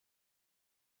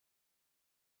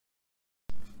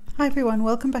Hi everyone,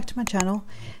 welcome back to my channel.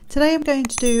 Today I'm going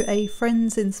to do a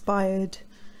Friends inspired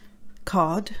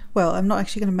card. Well, I'm not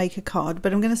actually going to make a card,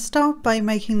 but I'm going to start by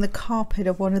making the carpet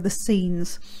of one of the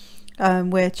scenes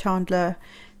where Chandler,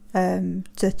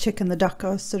 the chick and the duck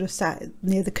are sort of sat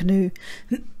near the canoe.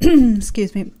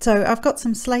 Excuse me. So I've got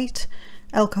some slate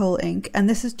alcohol ink, and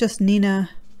this is just Nina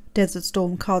Desert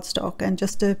Storm cardstock, and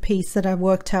just a piece that I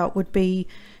worked out would be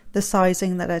the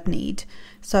sizing that I'd need.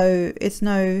 So it's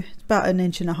about 1.5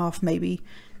 inches maybe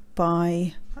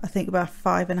by I think about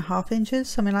 5.5 inches,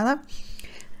 something like that.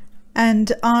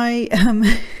 And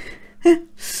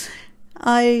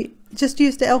I just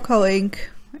used the alcohol ink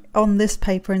on this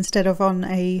paper instead of on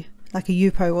like a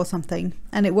Yupo or something,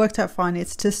 and it worked out fine.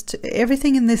 It's just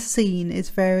everything in this scene is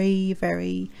very,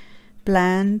 very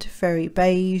bland, very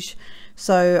beige,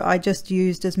 so I just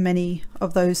used as many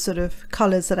of those sort of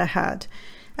colors that I had.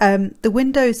 The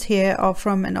windows here are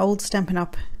from an old Stampin'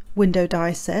 Up! Window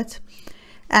die set,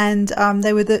 and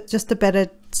they were just the better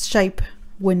shape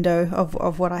window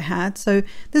of what I had. So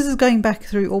this is going back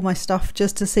through all my stuff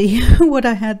just to see what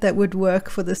I had that would work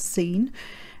for this scene.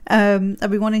 I've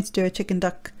been wanting to do a chicken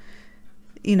duck,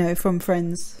 from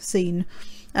Friends scene.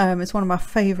 It's one of my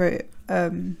favorite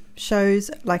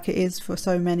shows, like it is for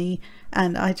so many,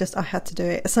 and I had to do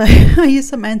it. So I used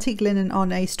some antique linen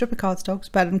on a strip of cardstock,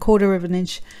 about 1/4 of an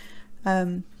inch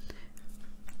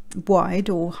wide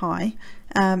or high,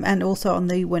 and also on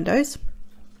the windows.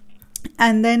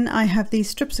 And then I have these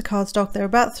strips of cardstock. They're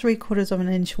about 3/4 of an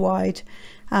inch wide.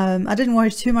 I didn't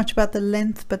worry too much about the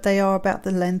length, but they are about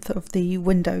the length of the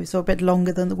windows, or a bit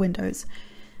longer than the windows.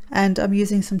 And I'm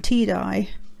using some tea dye,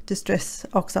 Distress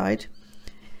Oxide.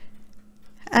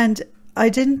 And I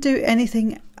didn't do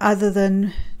anything other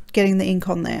than getting the ink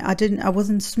on there. I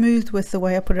wasn't smooth with the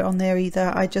way I put it on there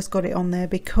either. I just got it on there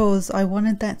because I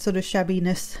wanted that sort of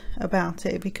shabbiness about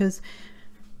it, because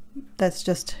that's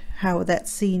just how that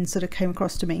scene sort of came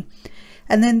across to me.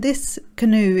 And then this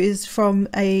canoe is from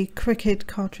a Cricut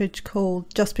cartridge called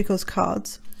Just Because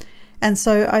Cards. And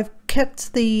so I've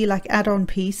kept the add-on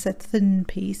piece, that thin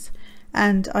piece,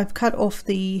 and I've cut off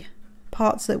the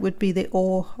parts that would be the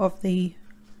oar of the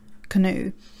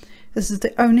canoe. This is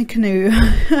the only canoe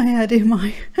I had in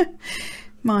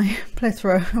my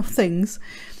plethora of things,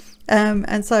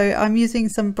 and so I'm using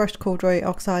some brushed corduroy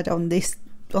oxide on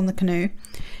the canoe.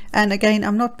 And again,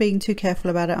 I'm not being too careful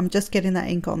about it. I'm just getting that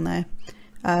ink on there.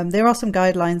 There are some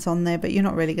guidelines on there, but you're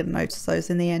not really going to notice those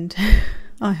in the end.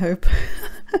 I hope.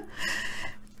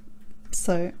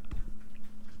 So,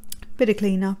 bit of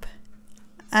cleanup.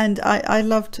 And I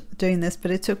loved doing this, but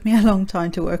it took me a long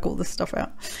time to work all this stuff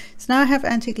out. So now I have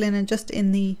antique linen just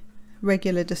in the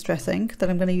regular distress ink that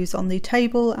I'm going to use on the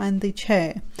table and the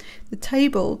chair. The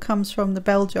table comes from the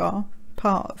bell jar,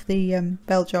 part of the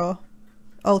bell jar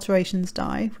alterations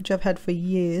die, which I've had for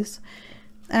years.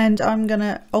 And I'm going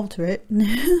to alter it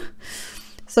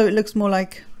so it looks more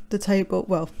like the table,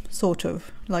 well, sort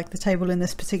of like the table in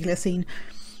this particular scene.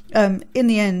 In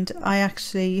the end, I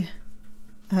actually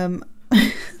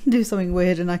do something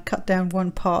weird, and I cut down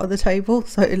one part of the table,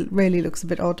 so it really looks a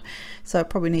bit odd. So I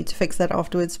probably need to fix that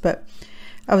afterwards, but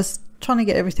I was trying to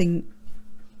get everything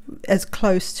as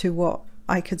close to what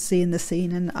I could see in the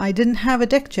scene, and I didn't have a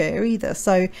deck chair either.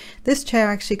 So this chair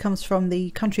actually comes from the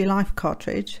Country Life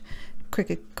cartridge,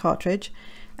 Cricut cartridge,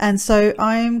 and so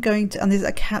I'm going to, and there's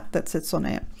a cat that sits on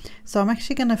it, so I'm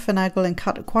actually going to finagle and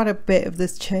cut quite a bit of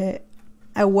this chair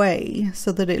away so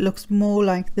that it looks more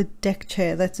like the deck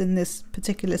chair that's in this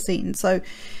particular scene. So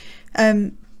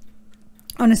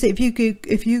honestly, if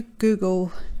you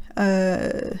Google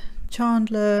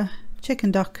Chandler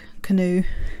chicken duck canoe,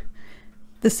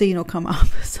 the scene will come up.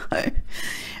 So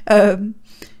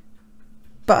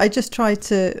but I just tried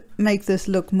to make this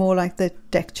look more like the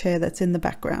deck chair that's in the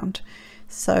background.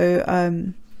 So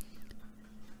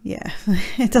yeah,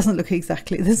 it doesn't look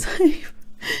exactly the same,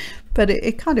 but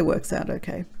it kind of works out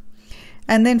okay.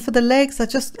 And then for the legs,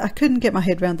 I couldn't get my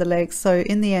head around the legs, so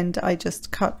in the end I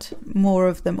just cut more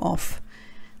of them off.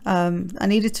 I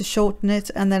needed to shorten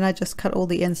it, and then I just cut all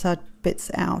the inside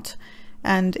bits out,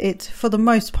 and it for the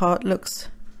most part looks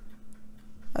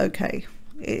okay.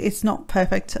 It's not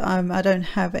perfect. I don't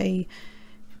have a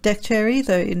deck chair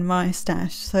either in my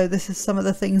stash, so this is some of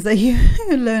the things that you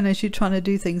learn as you're trying to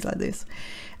do things like this.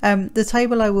 The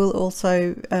table I will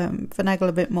also finagle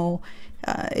a bit more.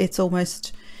 It's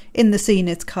almost in the scene,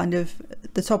 it's kind of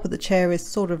the top of the chair is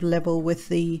sort of level with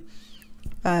the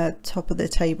top of the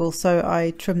table, so I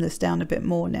trim this down a bit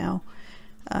more now,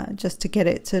 just to get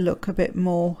it to look a bit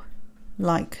more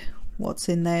like what's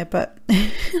in there, but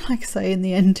like I say, in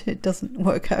the end it doesn't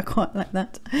work out quite like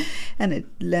that, and it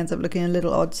ends up looking a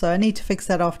little odd, so I need to fix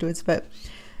that afterwards. But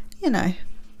you know,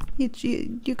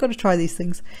 you've got to try these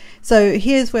things. So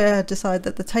here's where I decide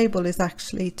that the table is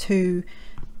actually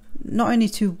not only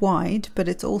too wide, but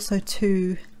it's also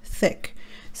too thick.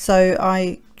 So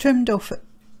I trimmed off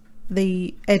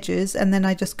the edges, and then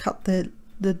I just cut the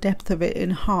depth of it in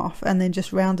half, and then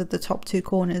just rounded the top two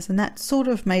corners, and that sort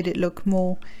of made it look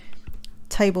more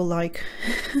table-like.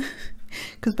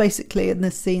 Because basically in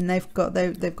this scene they've got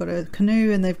a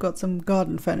canoe and they've got some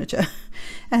garden furniture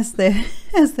as their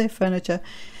furniture.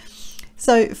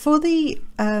 So for the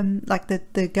like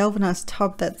the galvanized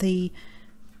tub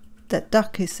that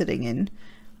duck is sitting in,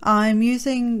 I'm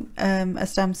using a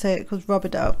stamp set called Rubber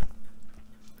Duck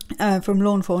from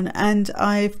Lawn Fawn, and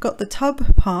I've got the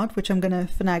tub part which I'm going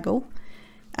to finagle,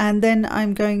 and then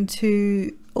I'm going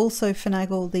to also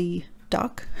finagle the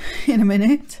duck in a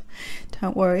minute.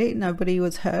 Don't worry, nobody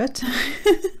was hurt.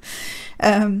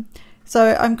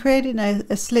 So I'm creating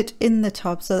a slit in the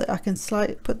tub so that I can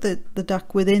put the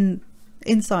duck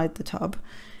inside the tub,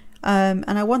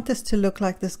 and I want this to look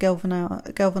like this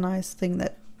galvanized thing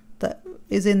that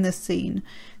is in this scene.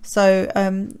 So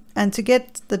and to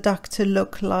get the duck to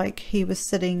look like he was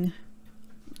sitting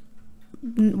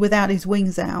without his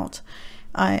wings out,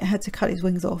 I had to cut his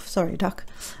wings off. Sorry, duck.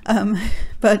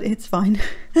 But it's fine.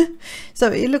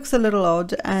 So it looks a little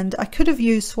odd, and I could have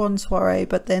used Swan Soiree,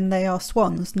 but then they are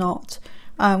swans, not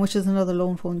which is another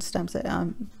Lawn Fawn stamp set,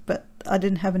 but I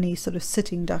didn't have any sort of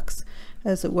sitting ducks,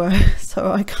 as it were,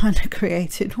 so I kind of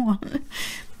created one,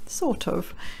 sort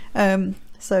of.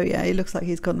 So yeah, it looks like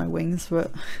he's got no wings,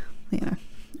 but you know,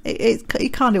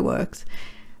 it kind of works.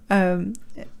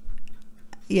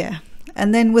 Yeah.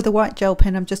 And then with a white gel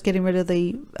pen, I'm just getting rid of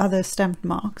the other stamped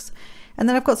marks. And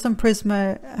then I've got some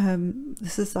Prisma.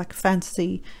 This is like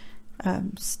fancy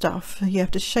stuff. You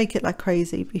have to shake it like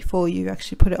crazy before you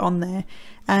actually put it on there.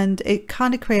 And it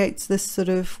kind of creates this sort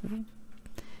of...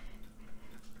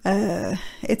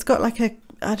 it's got like a...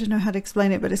 I don't know how to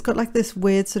explain it, but it's got like this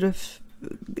weird sort of...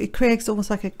 It creates almost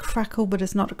like a crackle, but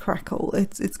it's not a crackle.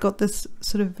 It's got this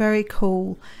sort of very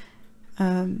cool...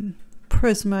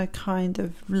 Prisma kind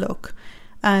of look,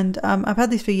 and I've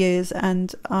had these for years,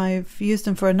 and I've used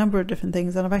them for a number of different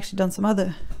things, and I've actually done some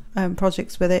other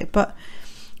projects with it, but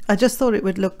I just thought it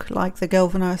would look like the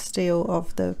galvanized steel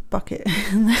of the bucket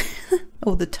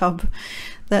or the tub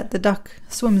that the duck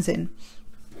swims in.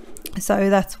 So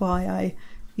that's why I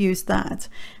used that.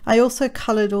 I also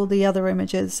colored all the other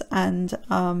images and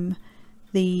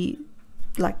the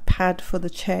like pad for the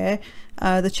chair.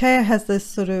 The chair has this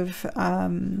sort of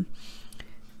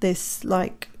this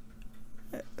like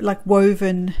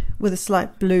woven with a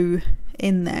slight blue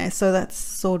in there, so that's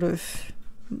sort of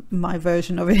my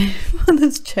version of it for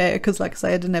this chair, because like I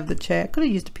say, I didn't have the chair. I could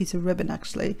have used a piece of ribbon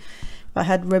actually. If I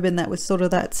had ribbon that was sort of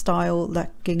that style,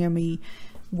 that ginghamy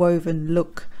woven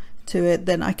look to it,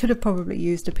 then I could have probably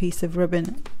used a piece of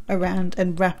ribbon around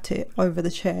and wrapped it over the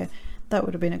chair. That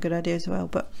would have been a good idea as well,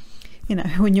 but you know,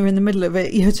 when you're in the middle of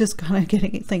it, you're just kind of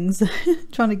getting things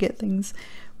trying to get things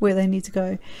where they need to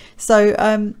go. So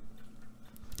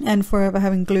and forever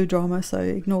having glue drama, so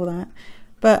ignore that.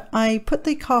 But I put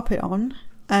the carpet on,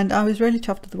 and I was really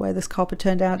chuffed with the way this carpet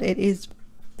turned out. It is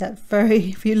that very,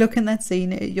 if you look in that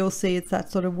scene, you'll see it's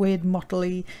that sort of weird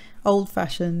mottly,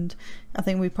 old-fashioned, I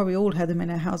think we probably all had them in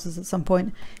our houses at some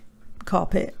point,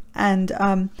 carpet. And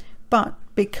but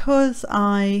because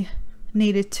I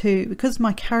needed to, because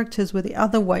my characters were the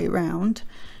other way round,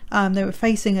 they were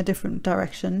facing a different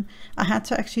direction, I had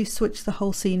to actually switch the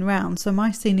whole scene round. So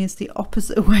my scene is the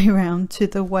opposite way round to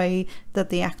the way that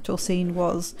the actual scene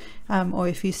was, or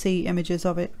if you see images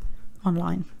of it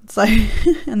online. So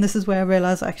and this is where I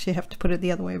realized I actually have to put it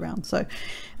the other way around. So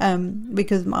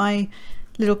because my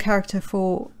little character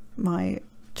for my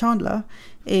Chandler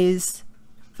is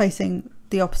facing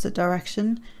the opposite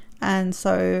direction, and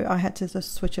so I had to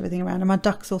just switch everything around, and my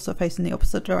duck's also facing the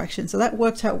opposite direction, so that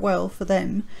worked out well for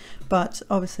them. But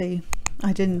obviously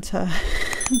I didn't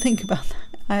think about that.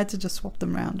 I had to just swap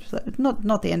them around. So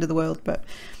not the end of the world, but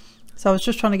so I was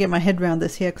just trying to get my head around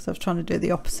this here, because I was trying to do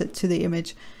the opposite to the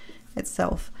image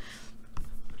itself.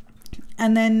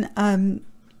 And then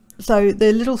so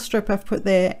the little strip I've put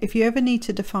there, if you ever need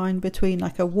to define between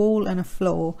like a wall and a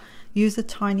floor, use a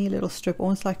tiny little strip,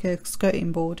 almost like a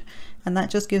skirting board, and that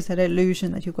just gives that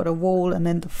illusion that you've got a wall and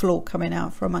then the floor coming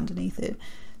out from underneath it.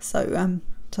 So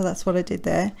so that's what I did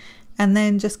there. And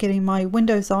then just getting my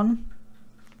windows on,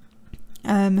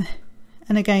 and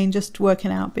again just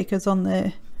working out, because on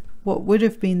the what would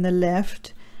have been the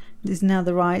left, is now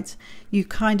the right, you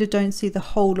kind of don't see the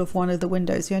whole of one of the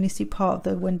windows. You only see part of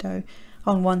the window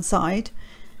on one side.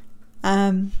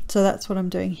 So that's what I'm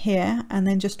doing here, and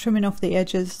then just trimming off the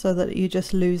edges so that you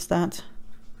just lose that,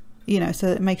 you know, so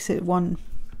it makes it one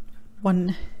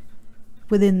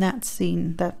within that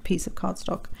scene, that piece of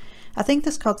cardstock. I think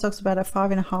this cardstock's about a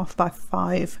 5.5 by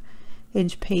 5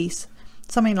 inch piece,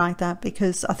 something like that,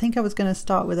 because I think I was going to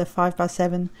start with a 5 by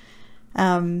 7,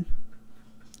 and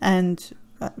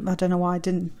I don't know why I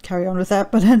didn't carry on with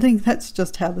that, but I think that's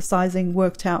just how the sizing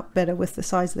worked out better with the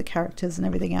size of the characters and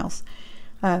everything else.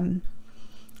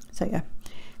 So yeah,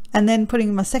 and then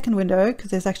putting my second window,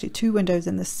 because there's actually 2 windows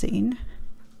in this scene.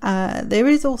 There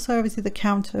is also obviously the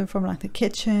counter from like the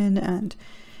kitchen, and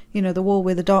you know, the wall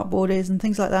where the dartboard is and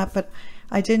things like that, but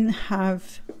I didn't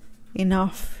have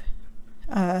enough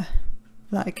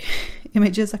like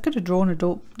images. I could have drawn a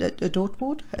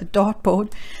dartboard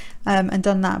and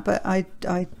done that, but I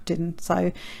didn't.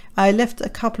 So I left a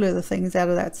couple of the things out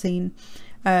of that scene,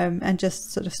 and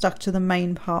just sort of stuck to the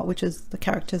main part, which is the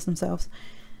characters themselves.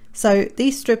 So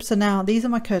these strips are now, these are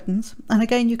my curtains, and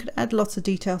again you could add lots of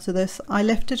detail to this. I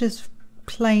left it as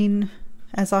plain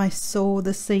as I saw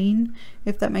the scene,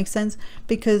 if that makes sense,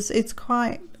 because it's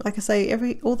quite, like I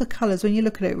say, all the colours, when you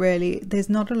look at it, really there's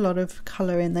not a lot of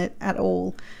colour in it at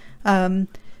all. The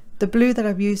blue that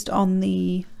I've used on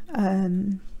the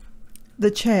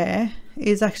chair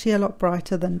is actually a lot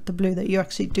brighter than the blue that you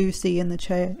actually do see in the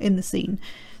chair in the scene.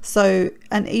 So,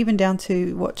 and even down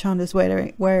to what Chandler's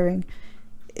wearing,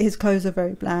 his clothes are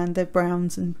very bland. They're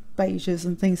browns and beiges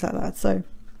and things like that. So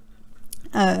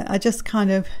I just kind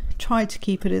of tried to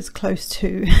keep it as close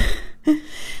to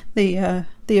the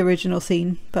original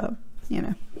scene, but you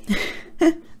know,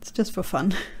 it's just for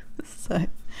fun. So,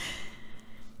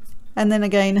 and then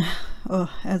again,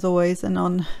 as always, and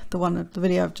on the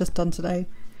video I've just done today,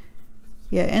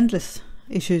 yeah, endless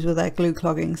issues with that glue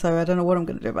clogging, so I don't know what I'm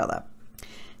going to do about that.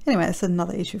 Anyway, that's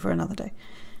another issue for another day.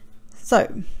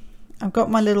 So I've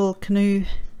got my little canoe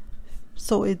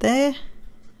sorted there,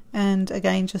 and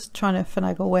again just trying to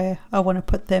finagle where I want to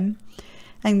put them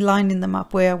and lining them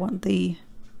up where I want the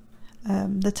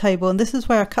table. And this is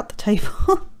where I cut the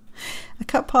table. I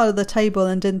cut part of the table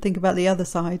and didn't think about the other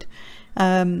side.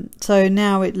 So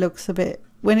now it looks a bit,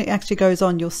 when it actually goes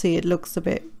on, you'll see it looks a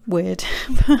bit weird,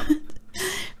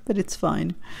 but it's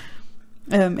fine.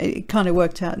 It kind of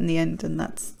worked out in the end, and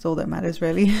that's all that matters,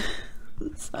 really.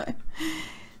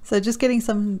 So just getting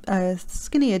some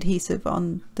skinny adhesive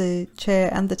on the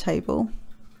chair and the table,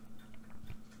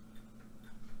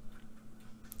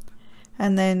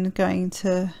 and then going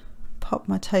to pop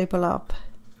my table up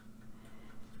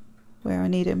where I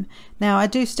need him. Now I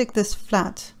do stick this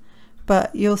flat,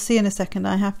 but you'll see in a second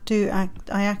I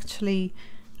actually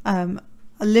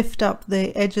lift up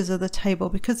the edges of the table,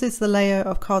 because it's the layer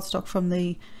of cardstock from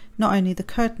not only the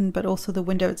curtain but also the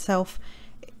window itself.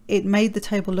 It made the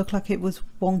table look like it was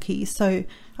wonky, so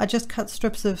I just cut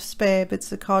strips of spare bits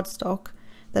of cardstock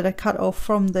that I cut off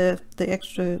from the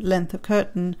extra length of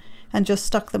curtain and just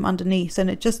stuck them underneath, and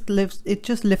it just lifts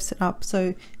it up.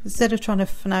 So instead of trying to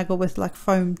finagle with like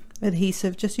foam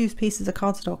adhesive, just use pieces of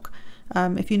cardstock.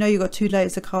 If you know you've got 2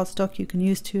 layers of cardstock, you can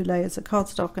use 2 layers of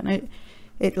cardstock, and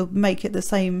it'll make it the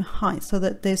same height, so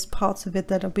that there's parts of it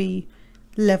that'll be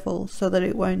level, so that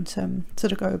it won't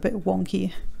sort of go a bit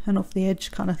wonky and off the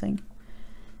edge kind of thing.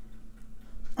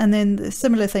 And then the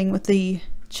similar thing with the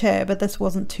chair, but this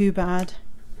wasn't too bad.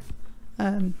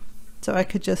 So I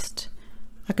could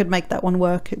make that one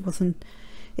work. It wasn't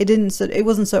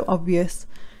so obvious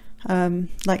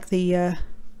like the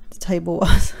table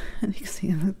was. And you can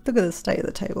see, look at the state of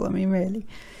the table. I mean, really.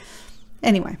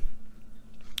 Anyway,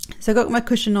 so I got my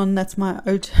cushion on. That's my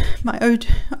ode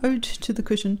to the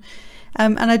cushion.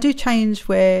 And I do change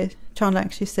where Chandler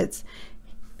actually sits.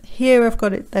 Here I've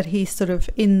got it that he's sort of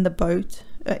in the boat,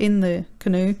 in the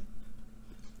canoe.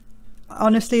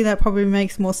 Honestly, that probably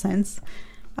makes more sense.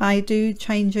 I do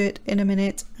change it in a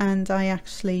minute, and I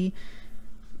actually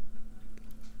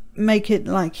make it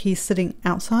like he's sitting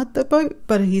outside the boat,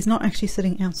 but he's not actually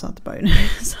sitting outside the boat.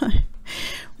 So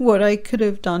what I could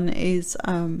have done is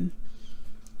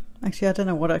actually, I don't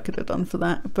know what I could have done for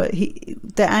that, but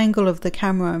the angle of the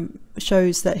camera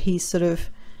shows that he's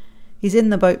in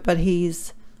the boat, but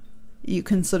you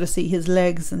can sort of see his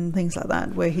legs and things like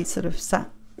that, where he sort of sat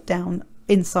down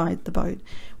inside the boat,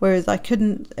 whereas I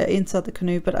couldn't inside the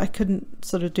canoe, but I couldn't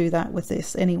sort of do that with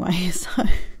this anyway. So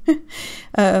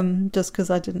just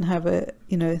because I didn't have the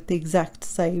exact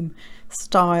same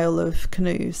style of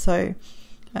canoe. So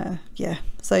yeah,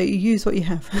 so you use what you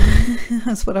have.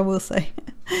 That's what I will say.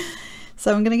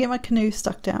 So I'm going to get my canoe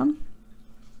stuck down,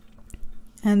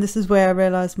 And this is where I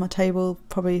realized my table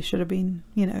probably should have been,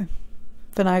 you know,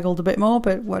 finagled a bit more,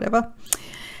 but whatever.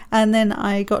 And then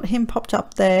I got him popped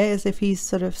up there as if he's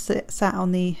sort of sat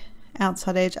on the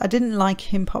outside edge. I didn't like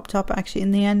him popped up actually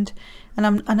in the end, and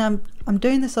I'm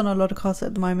doing this on a lot of cards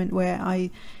at the moment where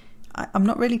I'm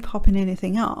not really popping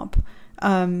anything up.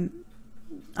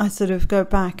 I sort of go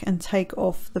back and take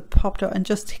off the pop dot and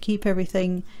just to keep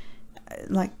everything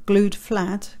like glued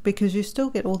flat, because you still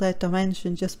get all that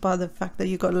dimension just by the fact that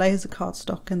you've got laser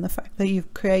cardstock and the fact that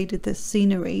you've created this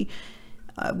scenery,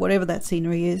 whatever that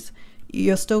scenery is.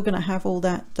 You're still going to have all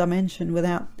that dimension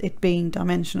without it being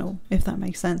dimensional, if that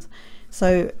makes sense.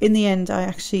 So in the end, I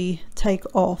actually take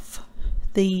off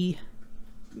the,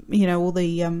 you know, all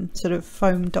the sort of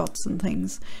foam dots and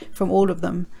things from all of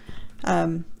them.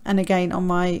 And again, on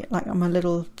my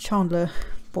little Chandler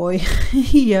boy,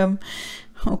 he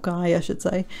or guy I should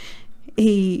say,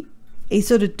 he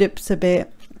sort of dips a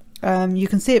bit. You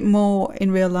can see it more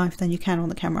in real life than you can on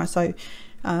the camera, so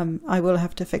I will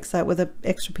have to fix that with an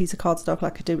extra piece of cardstock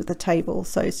like I did with the table.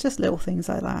 So it's just little things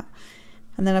like that.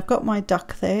 And then I've got my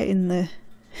duck there in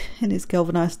his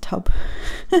galvanized tub.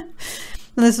 And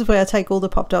this is where I take all the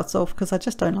pop dots off because I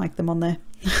just don't like them on there.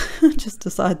 I just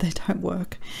decide they don't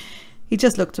work. He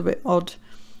just looked a bit odd.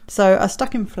 So I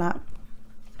stuck him flat.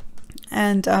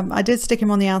 And I did stick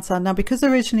him on the outside. Now, because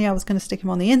originally I was going to stick him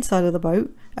on the inside of the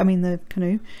boat, I mean the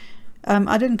canoe,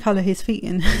 I didn't colour his feet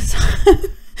in.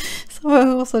 So I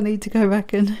also need to go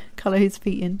back and colour his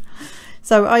feet in.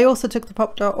 So I also took the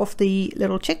pop dot off the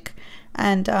little chick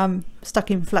and stuck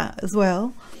him flat as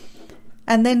well.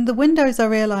 And then the windows, I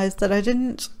realised that I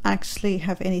didn't actually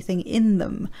have anything in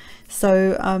them.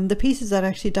 So the pieces that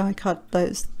actually die cut,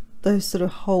 those sort of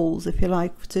holes, if you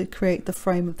like, to create the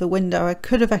frame of the window, I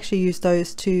could have actually used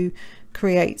those to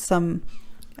create some,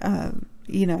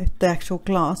 you know, the actual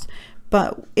glass.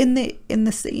 But in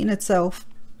the scene itself,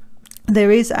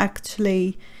 there is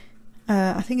actually,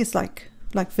 I think it's like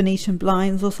Venetian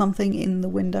blinds or something in the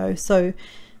window. So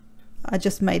I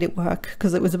just made it work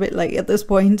because it was a bit late at this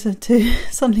point to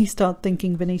suddenly start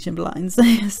thinking Venetian blinds.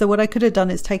 So what I could have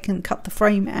done is cut the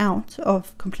frame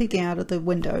completely out of the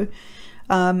window,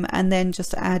 and then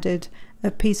just added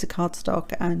a piece of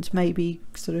cardstock and maybe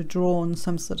sort of drawn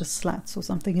some sort of slats or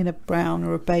something in a brown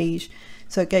or a beige.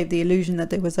 So it gave the illusion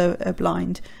that there was a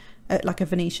blind, like a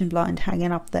Venetian blind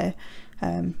hanging up there.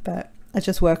 But I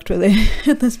just worked with it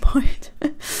at this point.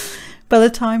 By the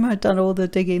time I'd done all the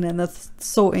digging and the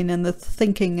sorting and the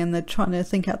thinking and the trying to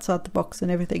think outside the box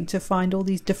and everything to find all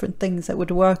these different things that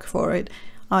would work for it,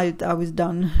 I was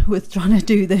done with trying to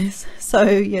do this. So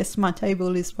yes, my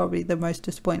table is probably the most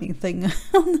disappointing thing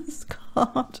on this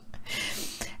card.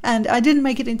 And I didn't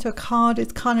make it into a card.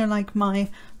 It's kind of like my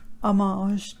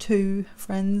homage to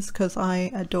Friends because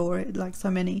I adore it like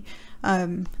so many.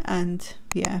 And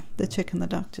yeah, the chick and the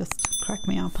duck just crack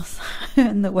me up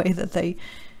and the way that they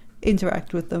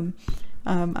interact with them.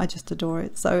 I just adore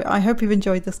it. So I hope you've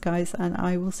enjoyed this, guys, and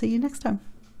I will see you next time.